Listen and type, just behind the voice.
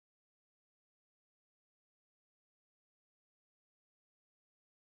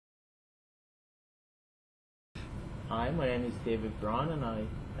Hi, my name is David Braun, and I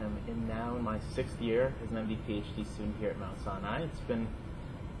am now in my 6th year as an MDPhD student here at Mount Sinai.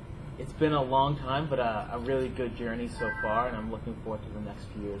 It's been a long time, but a really good journey so far, and I'm looking forward to the next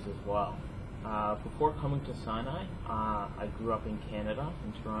few years as well. Before coming to Sinai, I grew up in Canada,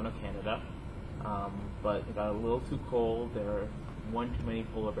 in Toronto, Canada, but it got a little too cold. There were one too many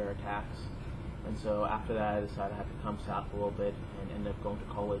polar bear attacks, and so after that I decided I had to come south a little bit and ended up going to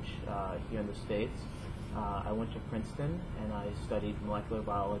college here in the States. I went to Princeton and I studied molecular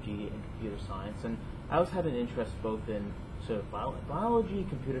biology and computer science, and I always had an interest both in sort of biology,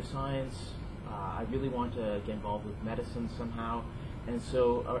 computer science. I really wanted to get involved with medicine somehow, and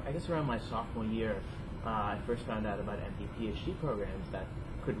so I guess around my sophomore year I first found out about MDPhD programs that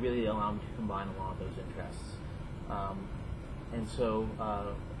could really allow me to combine a lot of those interests. And so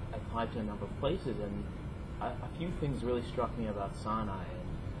I applied to a number of places, and a few things really struck me about Sinai.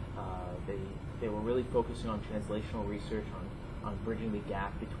 They were really focusing on translational research, on bridging the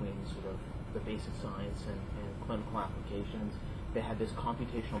gap between sort of the basic science and clinical applications. They had this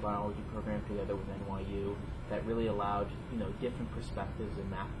computational biology program together with NYU that really allowed different perspectives in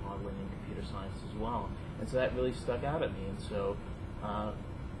math modeling and computer science as well. And so that really stuck out at me. And so I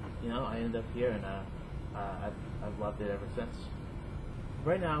ended up here, and I've loved it ever since.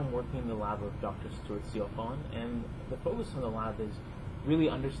 Right now I'm working in the lab of Dr. Stuart Sealfon, and the focus on the lab is really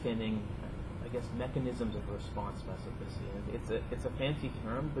understanding, I guess, mechanisms of response specificity. And it's a fancy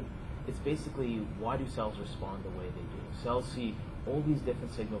term, but it's basically, why do cells respond the way they do? Cells see all these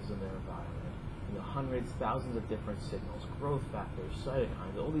different signals in their environment, hundreds, thousands of different signals, growth factors,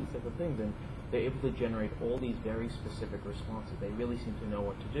 cytokines, all these different things, and they're able to generate all these very specific responses. They really seem to know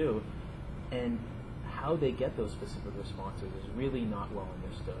what to do, and how they get those specific responses is really not well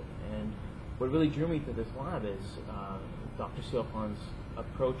understood. And what really drew me to this lab is Dr. Sealfon's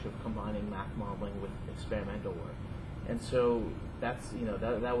approach of combining math modeling with experimental work. And so that's,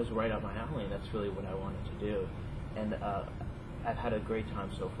 that was right up my alley, and that's really what I wanted to do. And I've had a great time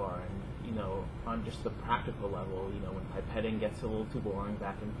so far. And, on just the practical level, when pipetting gets a little too boring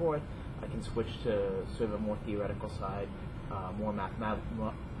back and forth, I can switch to sort of a more theoretical side, more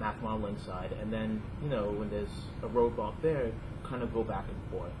math modeling side, and then, when there's a roadblock there, kind of go back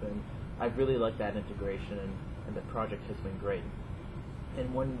and forth. And I really like that integration, and the project has been great.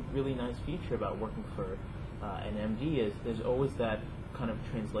 And one really nice feature about working for an MD is there's always that kind of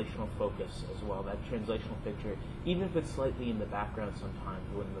translational focus as well, that translational picture, even if it's slightly in the background sometimes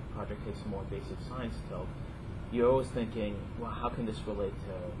when the project takes a more basic science tilt. You're always thinking, well, how can this relate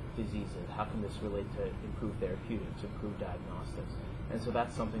to diseases? How can this relate to improved therapeutics, improved diagnostics? And so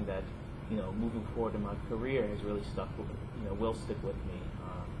that's something that, moving forward in my career has really stuck with, will stick with me,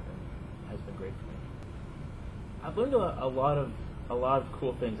 and has been great for me. I've learned a lot of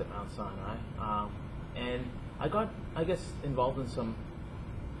cool things at Mount Sinai, and I got, I guess, involved in some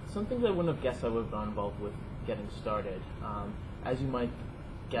things I wouldn't have guessed I would have gotten involved with getting started. As you might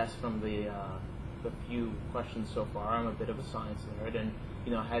guess from the few questions so far, I'm a bit of a science nerd, and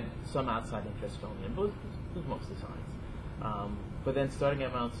I had some outside interests going in, but it was mostly science. But then starting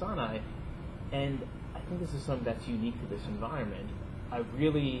at Mount Sinai, and I think this is something that's unique to this environment, I've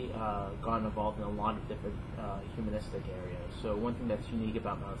really gotten involved in a lot of different humanistic areas. So one thing that's unique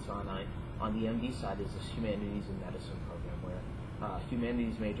about Mount Sinai on the MD side is this humanities and medicine program, where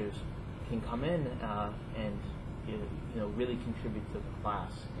humanities majors can come in and really contribute to the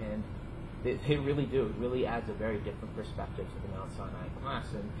class, and they really do. It really adds a very different perspective to the Mount Sinai class,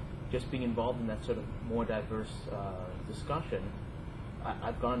 and just being involved in that sort of more diverse discussion,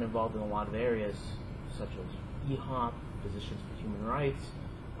 I've gotten involved in a lot of areas such as EHOP, Physicians for Human Rights,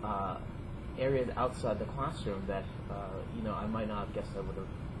 areas outside the classroom that I might not have guessed I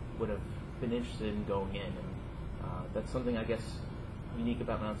would have been interested in going in, and that's something I guess unique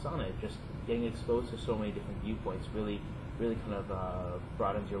about Mount Sinai. Just getting exposed to so many different viewpoints really kind of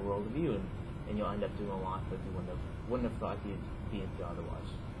broadens your worldview, and you'll end up doing a lot that you wouldn't have thought you'd be into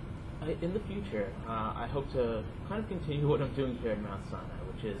otherwise. In the future, I hope to kind of continue what I'm doing here at Mount Sinai,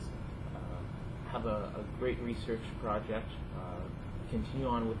 which is have a great research project, continue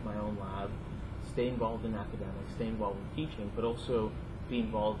on with my own lab, stay involved in academics, stay involved in teaching, but also be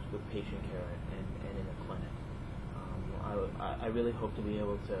involved with patient care and in a clinic. I really hope to be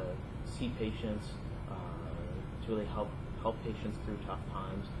able to see patients, to really help patients through tough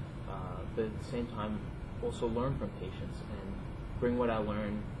times, but at the same time also learn from patients and bring what I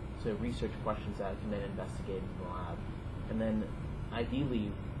learn to research questions that I can then investigate in the lab. And then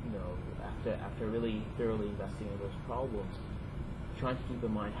ideally, after really thoroughly investigating those problems, trying to keep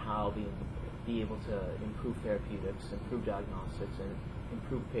in mind how be able to improve therapeutics, improve diagnostics, and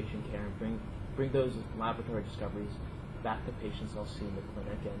improve patient care, and bring those laboratory discoveries back to patients I'll see in the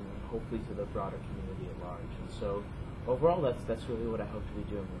clinic and hopefully to the broader community at large. And so overall, that's really what I hope to be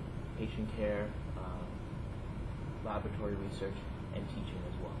doing with patient care, laboratory research, and teaching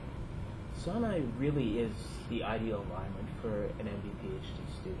as well. Sinai really is the ideal environment for an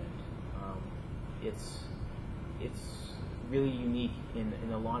MD-PhD student. It's really unique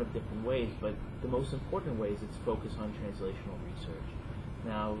in a lot of different ways, but the most important way is its focus on translational research.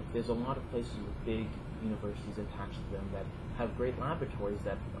 Now, there's a lot of places with big universities attached to them that have great laboratories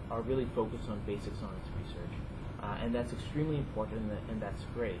that are really focused on basic science research. And that's extremely important, and that's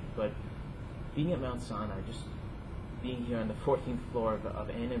great. But being at Mount Sinai, just being here on the 14th floor of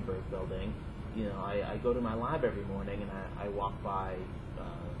Annenberg building, I go to my lab every morning and I walk by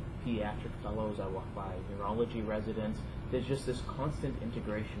pediatric fellows, I walk by neurology residents. There's just this constant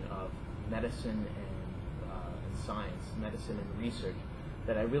integration of medicine and science, medicine and research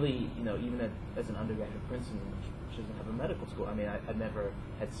that I really, even as an undergrad at Princeton, which doesn't have a medical school, I never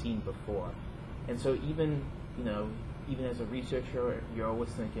had seen before. And so even as a researcher, you're always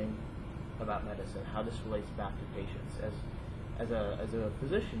thinking about medicine, how this relates back to patients. As a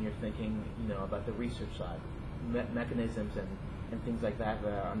physician, you're thinking, about the research side, mechanisms and things like that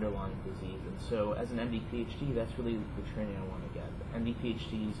that are underlying disease. And so as an MD-PhD, that's really the training I want to get.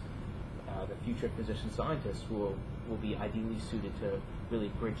 MD-PhDs, the future physician scientists, will be ideally suited to really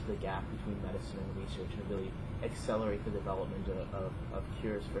bridge the gap between medicine and research and really accelerate the development of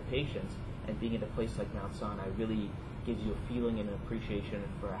cures for patients. And being at a place like Mount Sinai really gives you a feeling and an appreciation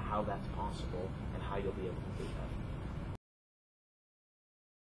for how that's possible and how you'll be able to do that.